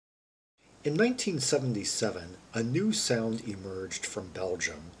In 1977, a new sound emerged from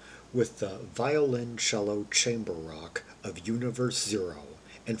Belgium with the violin-cello chamber rock of Univers Zéro,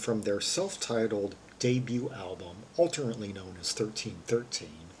 and from their self-titled debut album, alternately known as 1313,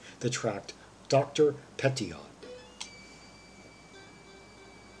 the track Docteur Petiot.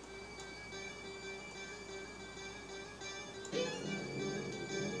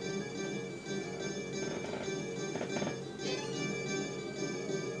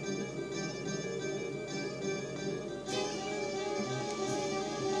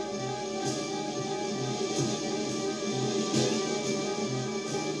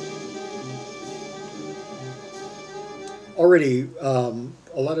 Already, a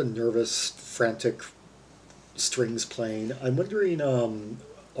lot of nervous, frantic strings playing. I'm wondering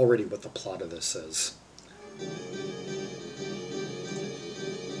already what the plot of this is.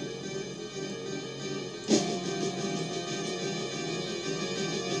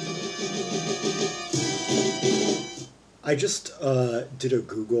 I just did a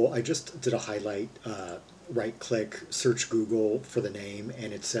Google, I just did a highlight, right click, search Google for the name,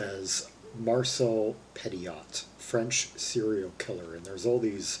 and it says Marcel Petiot, French serial killer. And there's all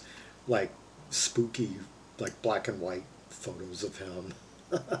these like spooky, like black and white photos of him.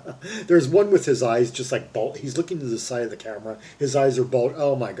 There's one with his eyes just like bulge. He's looking to the side of the camera. His eyes are bulged.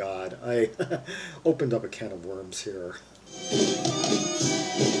 Oh my God. I opened up a can of worms here.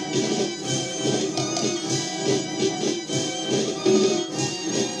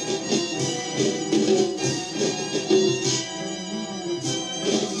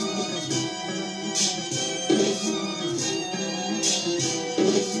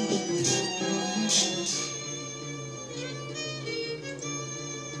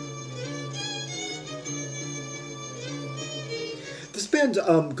 This band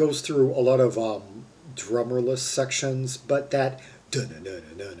goes through a lot of drummerless sections, but that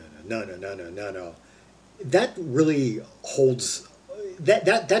that really holds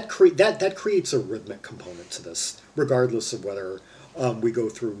that creates a rhythmic component to this, regardless of whether we go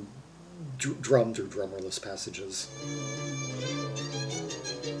through drum through drummerless passages.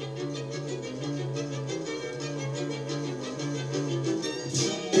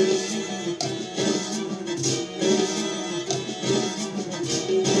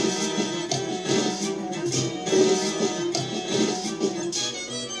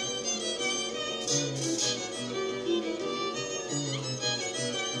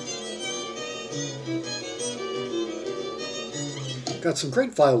 Got some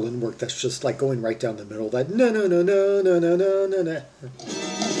great violin work that's just like going right down the middle. That no no no no no no no no no.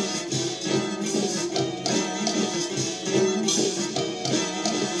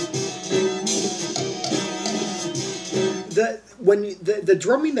 The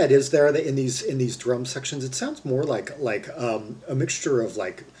drumming that is there in these drum sections, it sounds more like a mixture of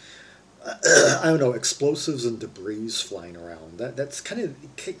like I don't know, explosives and debris flying around. That's kind of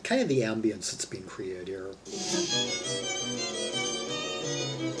the ambience that's being created here.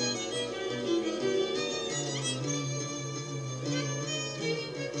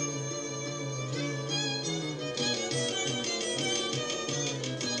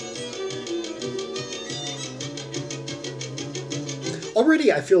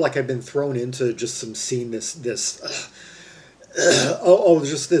 Already, I feel like I've been thrown into just seeing this just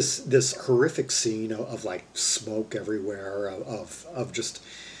this horrific scene of like smoke everywhere, of just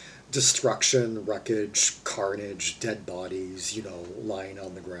destruction, wreckage, carnage, dead bodies, you know, lying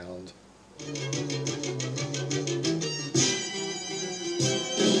on the ground.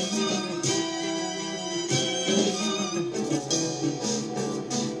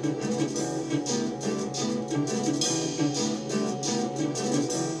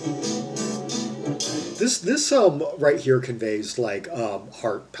 This right here conveys like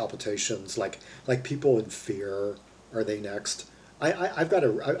heart palpitations, like people in fear. Are they next? I'm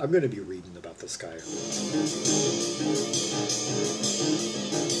going to be reading about this guy.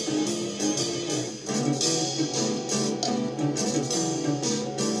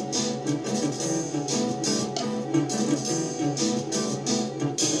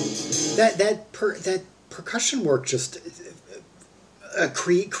 That percussion work just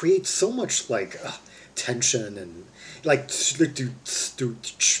creates so much like tension and like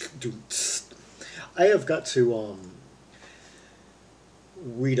I have got to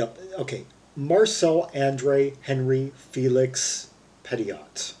read up. Okay, Marcel Andre Henry Felix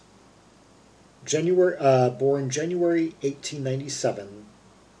Petiot, born January 1897,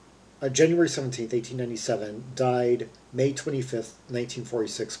 January 17th, 1897, died May 25th,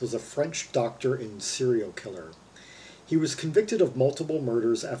 1946, was a French doctor and serial killer. He was convicted of multiple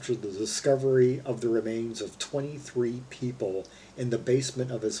murders after the discovery of the remains of 23 people in the basement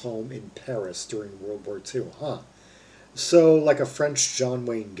of his home in Paris during World War II. Huh. So, like a French John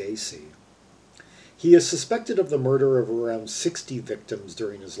Wayne Gacy. He is suspected of the murder of around 60 victims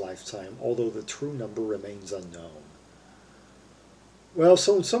during his lifetime, although the true number remains unknown. Well,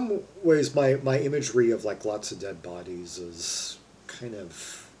 so in some ways, my imagery of like lots of dead bodies is kind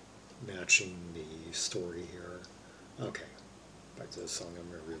of matching the story here. Okay, back to the song. I'm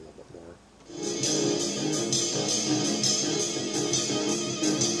going to read a little bit more.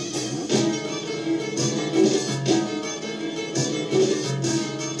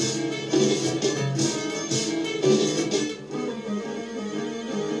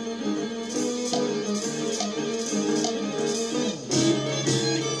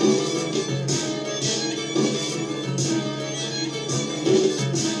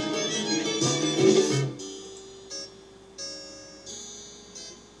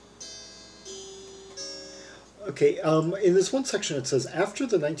 Okay, in this one section it says, after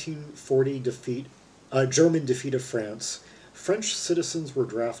the 1940 German defeat of France, French citizens were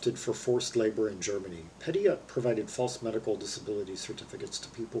drafted for forced labor in Germany. Petiot provided false medical disability certificates to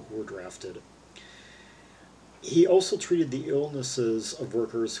people who were drafted. He also treated the illnesses of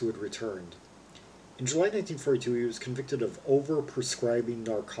workers who had returned. In July 1942, he was convicted of over-prescribing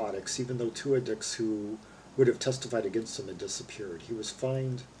narcotics, even though two addicts who would have testified against him had disappeared. He was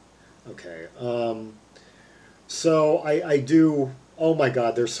fined. Okay, so I do, oh my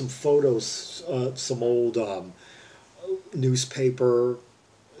God, there's some photos, some old newspaper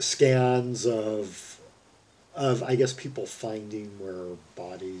scans of I guess people finding where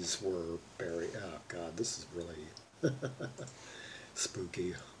bodies were buried. Oh God, this is really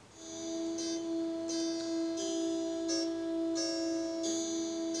spooky.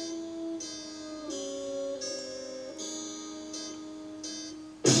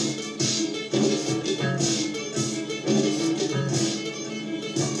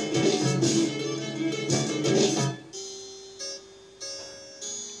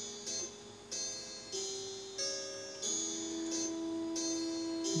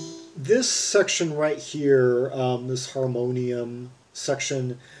 This section right here, this harmonium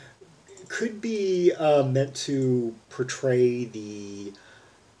section, could be meant to portray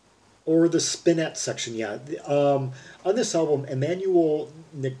or the spinet section, yeah. On this album, Emmanuel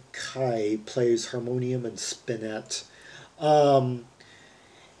Nicaise plays harmonium and spinet. Yeah,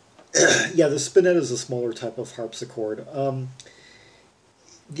 the spinet is a smaller type of harpsichord. So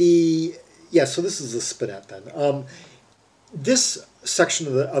this is the spinet then. This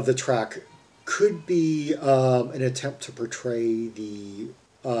section of the track could be an attempt to portray the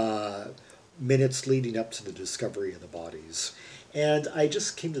minutes leading up to the discovery of the bodies. And I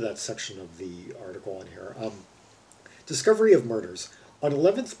just came to that section of the article on here. Discovery of murders. On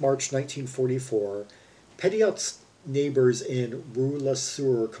 11th March 1944, Petiot's neighbors in Rue La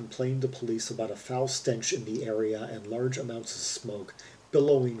Sueur complained to police about a foul stench in the area and large amounts of smoke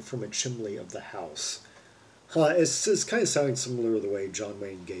billowing from a chimney of the house. It's kind of sounding similar to the way John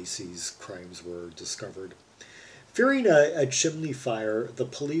Wayne Gacy's crimes were discovered. Fearing a chimney fire, the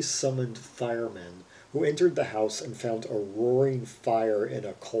police summoned firemen, who entered the house and found a roaring fire in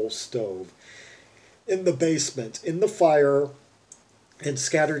a coal stove in the basement. In the fire and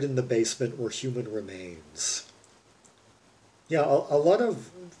scattered in the basement were human remains. Yeah, a lot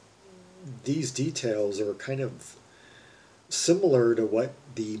of these details are kind of similar to what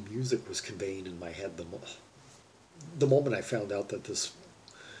the music was conveying in my head the moment I found out that this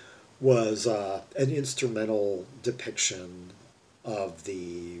was an instrumental depiction of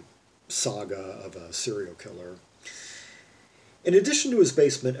the saga of a serial killer. In addition to his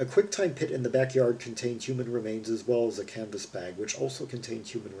basement, a quicktime pit in the backyard contained human remains as well as a canvas bag, which also contained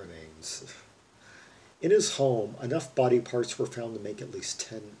human remains. In his home, enough body parts were found to make at least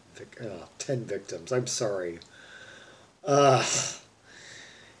 10 victims. I'm sorry.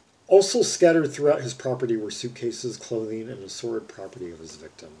 Also scattered throughout his property were suitcases, clothing, and assorted property of his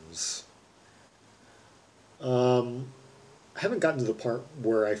victims. I haven't gotten to the part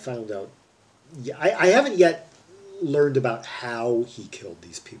where I found out... Yeah, I haven't yet learned about how he killed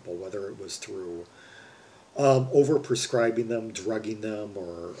these people, whether it was through over-prescribing them, drugging them,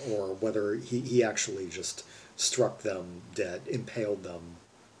 or whether he actually just struck them dead, impaled them,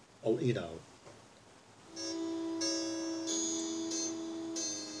 you know.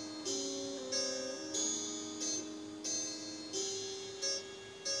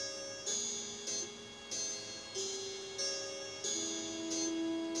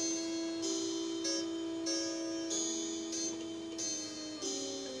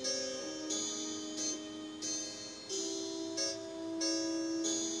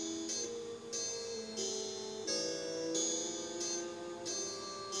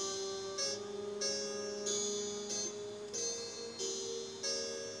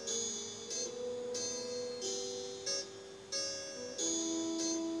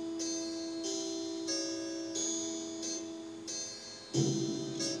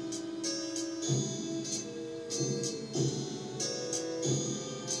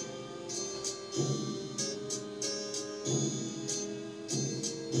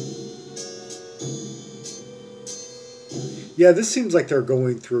 Yeah, this seems like they're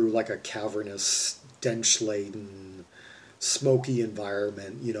going through like a cavernous, stench-laden, smoky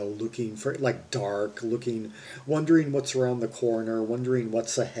environment, you know, looking for like dark, looking, wondering what's around the corner, wondering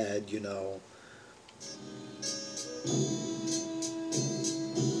what's ahead, you know.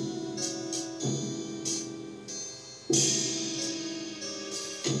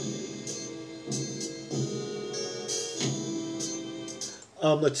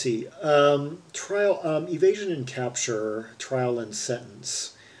 Let's see. Trial, evasion and capture, trial and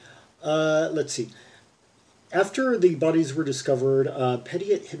sentence. Let's see. After the bodies were discovered,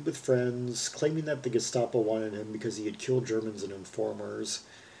 Petiot hid with friends, claiming that the Gestapo wanted him because he had killed Germans and informers.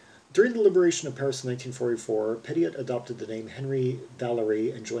 During the liberation of Paris in 1944, Petiot adopted the name Henry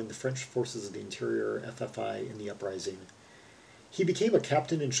Valery and joined the French Forces of the Interior, FFI, in the uprising. He became a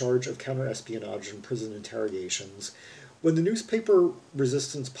captain in charge of counter-espionage and prison interrogations. When the newspaper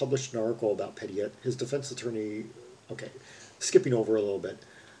Resistance published an article about Petiot, his defense attorney... Okay, skipping over a little bit.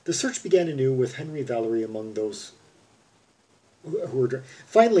 The search began anew with Henry Valery among those who were...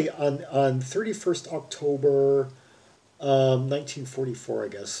 Finally, on 31st October 1944, I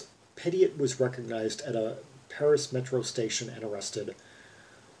guess, Petiot was recognized at a Paris metro station and arrested.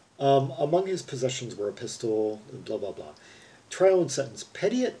 Among his possessions were a pistol, blah, blah, blah. Trial and sentence.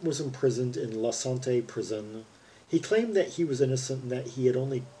 Petiot was imprisoned in La Santé prison. He claimed that he was innocent and that he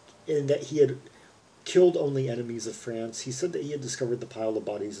had killed only enemies of France. He said that he had discovered the pile of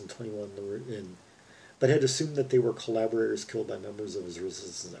bodies in 21 but had assumed that they were collaborators killed by members of his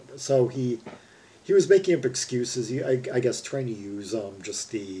resistance network. So he was making up excuses. I guess trying to use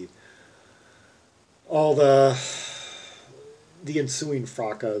just all the ensuing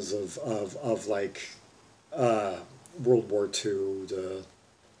fracas of like World War II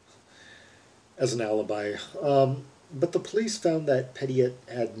as an alibi. But the police found that Petiot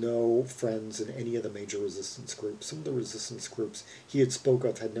had no friends in any of the major resistance groups. Some of the resistance groups he had spoke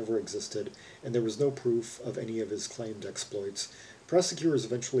of had never existed, and there was no proof of any of his claimed exploits. Prosecutors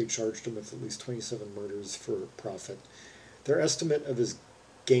eventually charged him with at least 27 murders for profit. Their estimate of his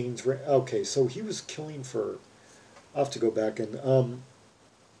gains... Okay, so he was killing for... I'll have to go back and...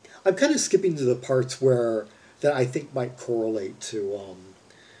 I'm kind of skipping to the parts where... that I think might correlate to...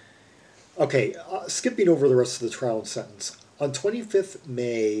 Okay, skipping over the rest of the trial and sentence. On 25th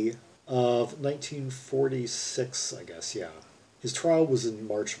May of 1946, I guess, yeah. His trial was in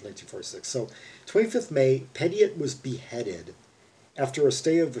March of 1946. So, 25th May, Petiot was beheaded after a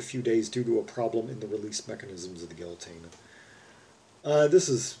stay of a few days due to a problem in the release mechanisms of the guillotine. This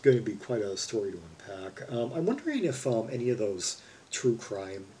is going to be quite a story to unpack. I'm wondering if any of those true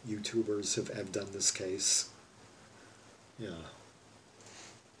crime YouTubers have done this case. Yeah.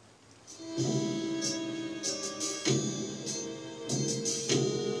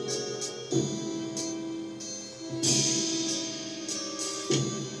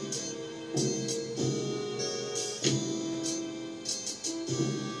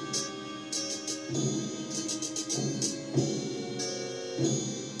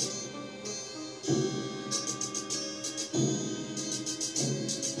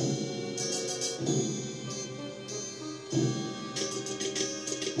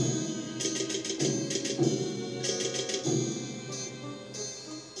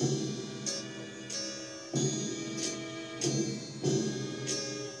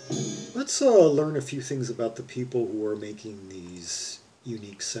 Let's learn a few things about the people who are making these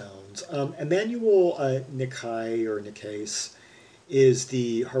unique sounds. Emmanuel Nicaise is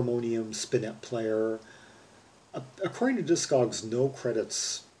the harmonium spinet player. According to Discogs, no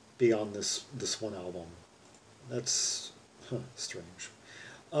credits beyond this one album. That's strange.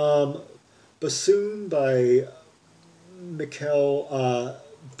 Bassoon by Michel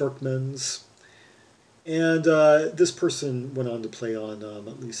Berckmans. And this person went on to play on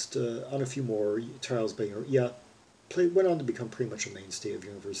at least on a few more trials by went on to become pretty much a mainstay of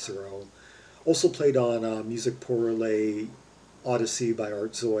Univers Zéro. Also played on Music pour les Odyssey by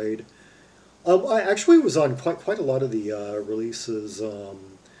Zeuhl. I actually was on quite a lot of the releases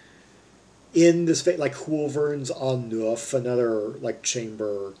in this like Houlvern's En Neuf, another like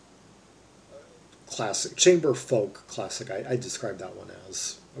chamber classic, chamber folk classic. I describe that one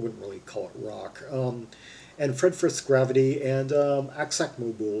as. I wouldn't really call it rock. And Fred Frisk's Gravity and Aksak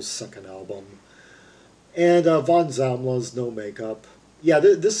Mobul's second album. And Von Zamla's No Makeup. Yeah,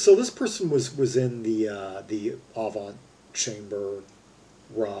 this person was in the avant chamber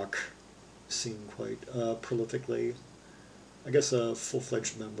rock scene quite prolifically. I guess a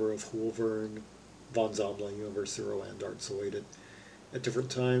full-fledged member of Houlvern, Von Zamla, Univers Zéro, and Art Zoid at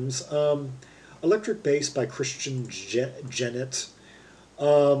different times. Electric Bass by Christian Genet.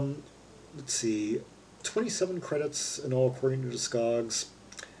 Let's see. 27 credits in all according to Discogs.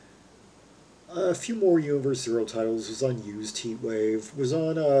 A few more Univers Zero titles. Was on Used Heatwave. Was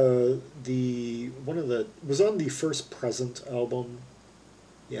on was on the First Present album.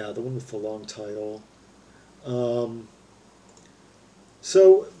 Yeah, the one with the long title.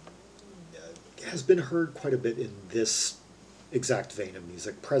 So has been heard quite a bit in this exact vein of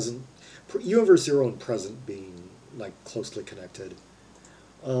music. Present, Univers Zero and Present being like closely connected.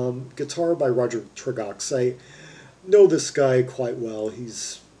 Guitar by Roger Trigaux. I know this guy quite well.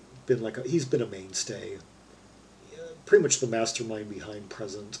 He's been a mainstay, pretty much the mastermind behind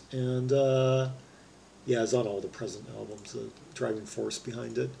Present, and yeah, is on all the Present albums, the driving force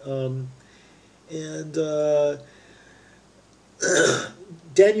behind it. And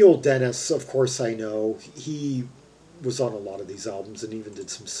Daniel Denis, of course, I know. He was on a lot of these albums and even did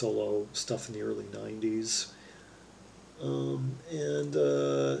some solo stuff in the early 90s. And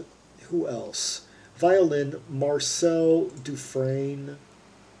who else? Violin, Marcel Dufrane.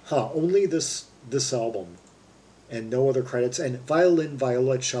 Only this album and no other credits. And violin,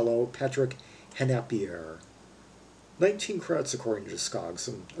 viola, cello, Patrick Hanappier. 19 credits according to Discogs,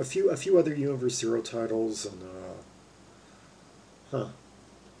 and a few other Univers Zero titles, and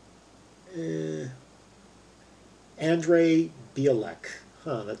Andrei Bialek.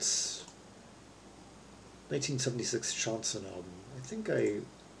 That's 1976 Chanson album. I think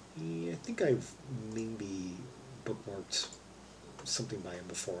I've maybe bookmarked something by him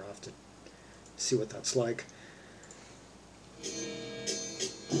before. I'll have to see what that's like.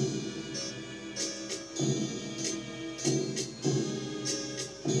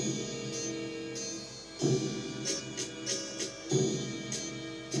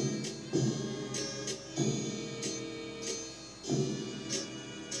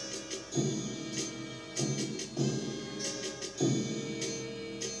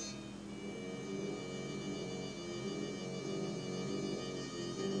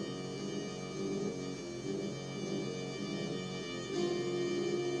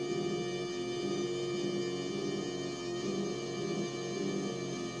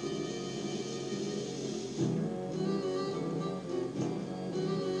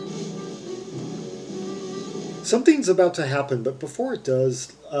 Something's about to happen, but before it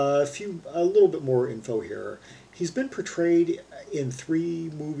does, a little bit more info here. He's been portrayed in 3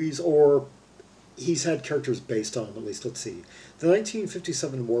 movies, or he's had characters based on him, at least. Let's see. The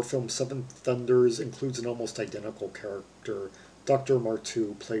 1957 war film Seven Thunders includes an almost identical character, Dr.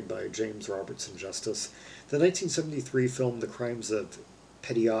 Martu, played by James Robertson Justice. The 1973 film The Crimes of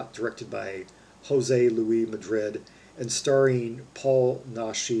Petiot, directed by Jose Luis Madrid, and starring Paul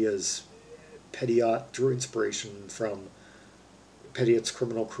Naschy as Petiot, drew inspiration from Petiot's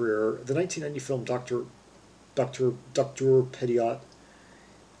criminal career. The 1990 film Docteur Petiot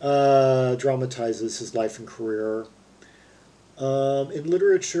dramatizes his life and career. In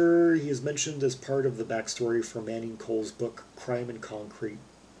literature, he is mentioned as part of the backstory for Manning Cole's book Crime and Concrete,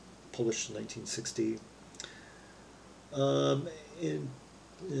 published in 1960. In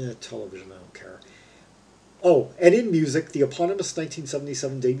television, I don't care. Oh, and in music, the eponymous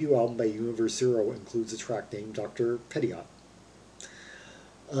 1977 debut album by Univers Zero includes a track named Docteur Petiot.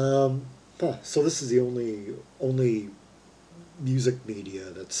 So this is the only music media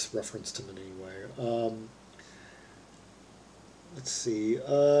that's referenced him in any way. Let's see.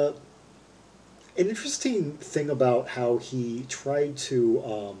 An interesting thing about how he tried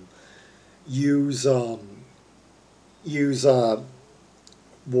to use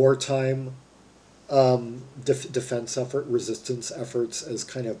wartime defense resistance efforts as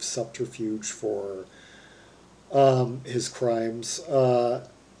kind of subterfuge for his crimes.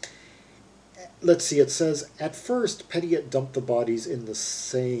 Let's see, it says, at first Petiot dumped the bodies in the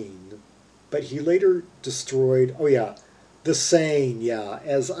Seine, but he later destroyed, the Seine,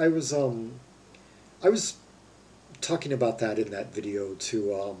 as I was talking about that in that video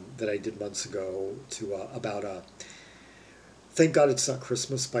that I did months ago about Thank God It's Not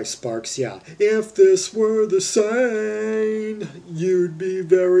Christmas by Sparks. If this were the Seine, you'd be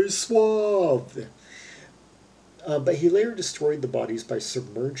very suave. But he later destroyed the bodies by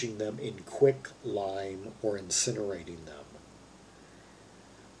submerging them in quick lime or incinerating them.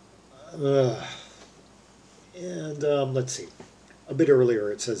 Let's see. A bit earlier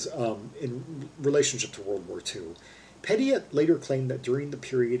it says, in relationship to World War II, Petiot later claimed that during the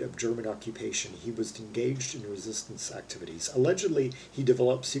period of German occupation he was engaged in resistance activities. Allegedly, he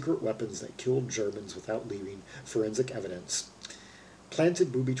developed secret weapons that killed Germans without leaving forensic evidence,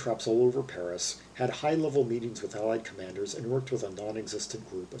 planted booby traps all over Paris, had high-level meetings with Allied commanders, and worked with a non-existent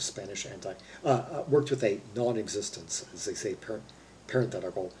group of Spanish worked with a non-existence, as they say,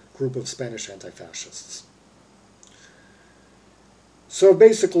 parenthetical, group of Spanish anti-fascists. So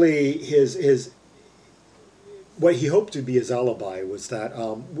basically, his what he hoped to be his alibi was that,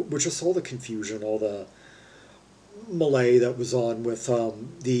 with just all the confusion, all the melee that was on with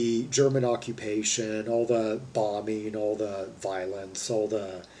the German occupation, all the bombing, all the violence, all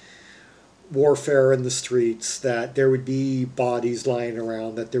the warfare in the streets, that there would be bodies lying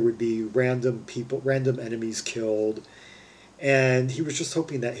around, that there would be random people, random enemies killed. And he was just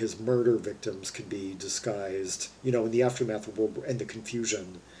hoping that his murder victims could be disguised, you know, in the aftermath of World War and the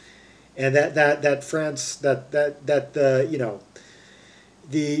confusion. And that France, you know,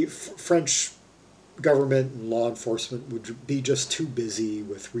 the French government and law enforcement would be just too busy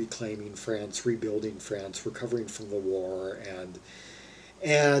with reclaiming France, rebuilding France, recovering from the war,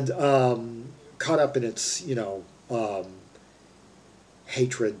 and caught up in its, you know,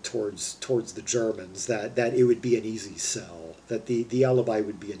 hatred towards the Germans, that it would be an easy sell, that the alibi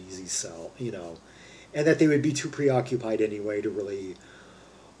would be an easy sell, you know, and that they would be too preoccupied anyway to really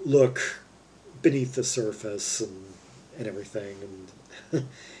look beneath the surface and everything. And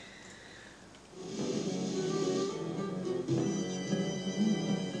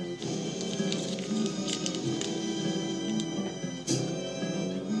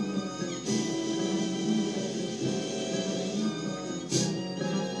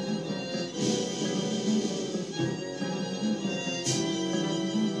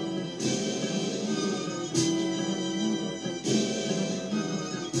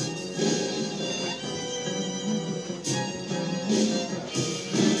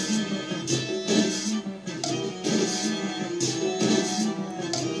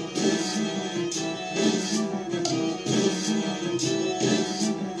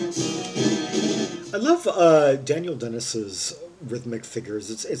I love Daniel Dennis's rhythmic figures.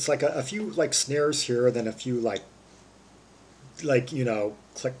 It's like a few like snares here, then a few like you know,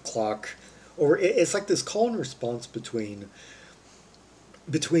 click clock, or it's like this call and response between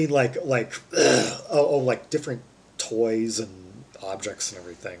like like different toys and objects and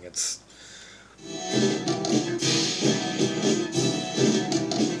everything. It's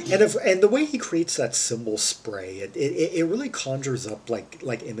and the way he creates that cymbal spray, it really conjures up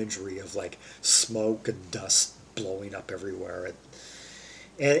like imagery of like smoke and dust blowing up everywhere,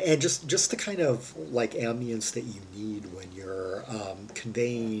 and just the kind of like ambience that you need when you're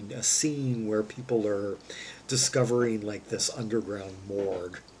conveying a scene where people are discovering like this underground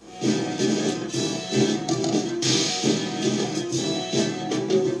morgue.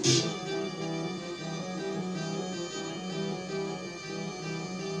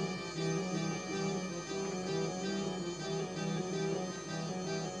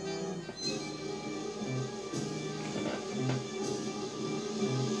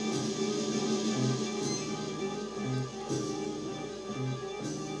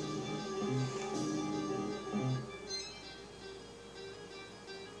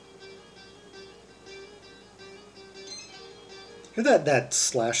 Hear that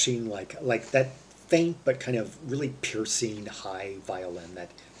slashing, like that faint but kind of really piercing high violin. That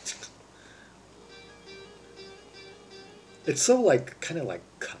it's so like kind of like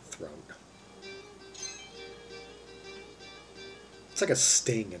cutthroat. It's like a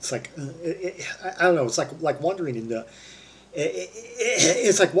sting. It's like I don't know. It's like wandering into.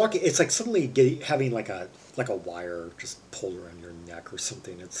 It's like walking. It's like suddenly having like a wire just pulled around your neck or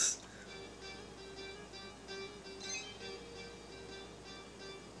something. It's.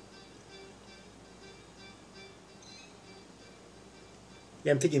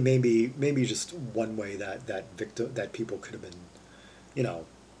 Yeah, I'm thinking maybe just one way that people could have been, you know,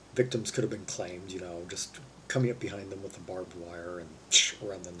 victims could have been claimed, you know, just coming up behind them with a barbed wire and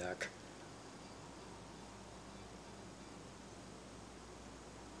around the neck.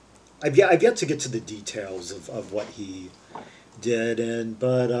 I've yet to get to the details of what he did,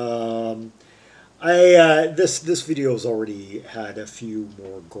 but this video has already had a few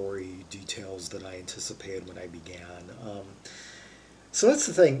more gory details than I anticipated when I began. So that's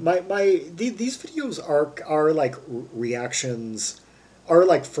the thing. These videos are like reactions, are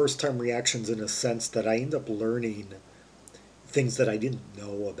like first time reactions in a sense that I end up learning things that I didn't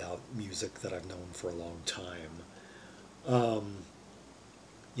know about music that I've known for a long time.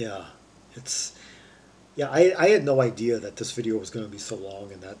 Yeah, I had no idea that this video was going to be so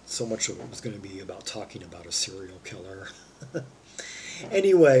long and that so much of it was going to be about talking about a serial killer.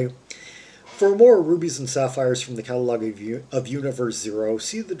 Anyway. For more rubies and sapphires from the catalog of Univers Zero,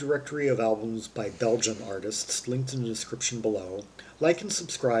 see the directory of albums by Belgian artists linked in the description below. Like and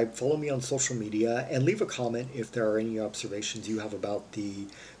subscribe, follow me on social media, and leave a comment if there are any observations you have about the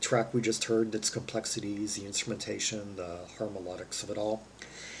track we just heard, its complexities, the instrumentation, the harmonics of it all.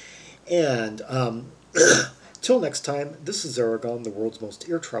 And till next time, this is Zaragon, the world's most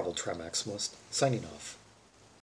ear travel trimaximalist, signing off.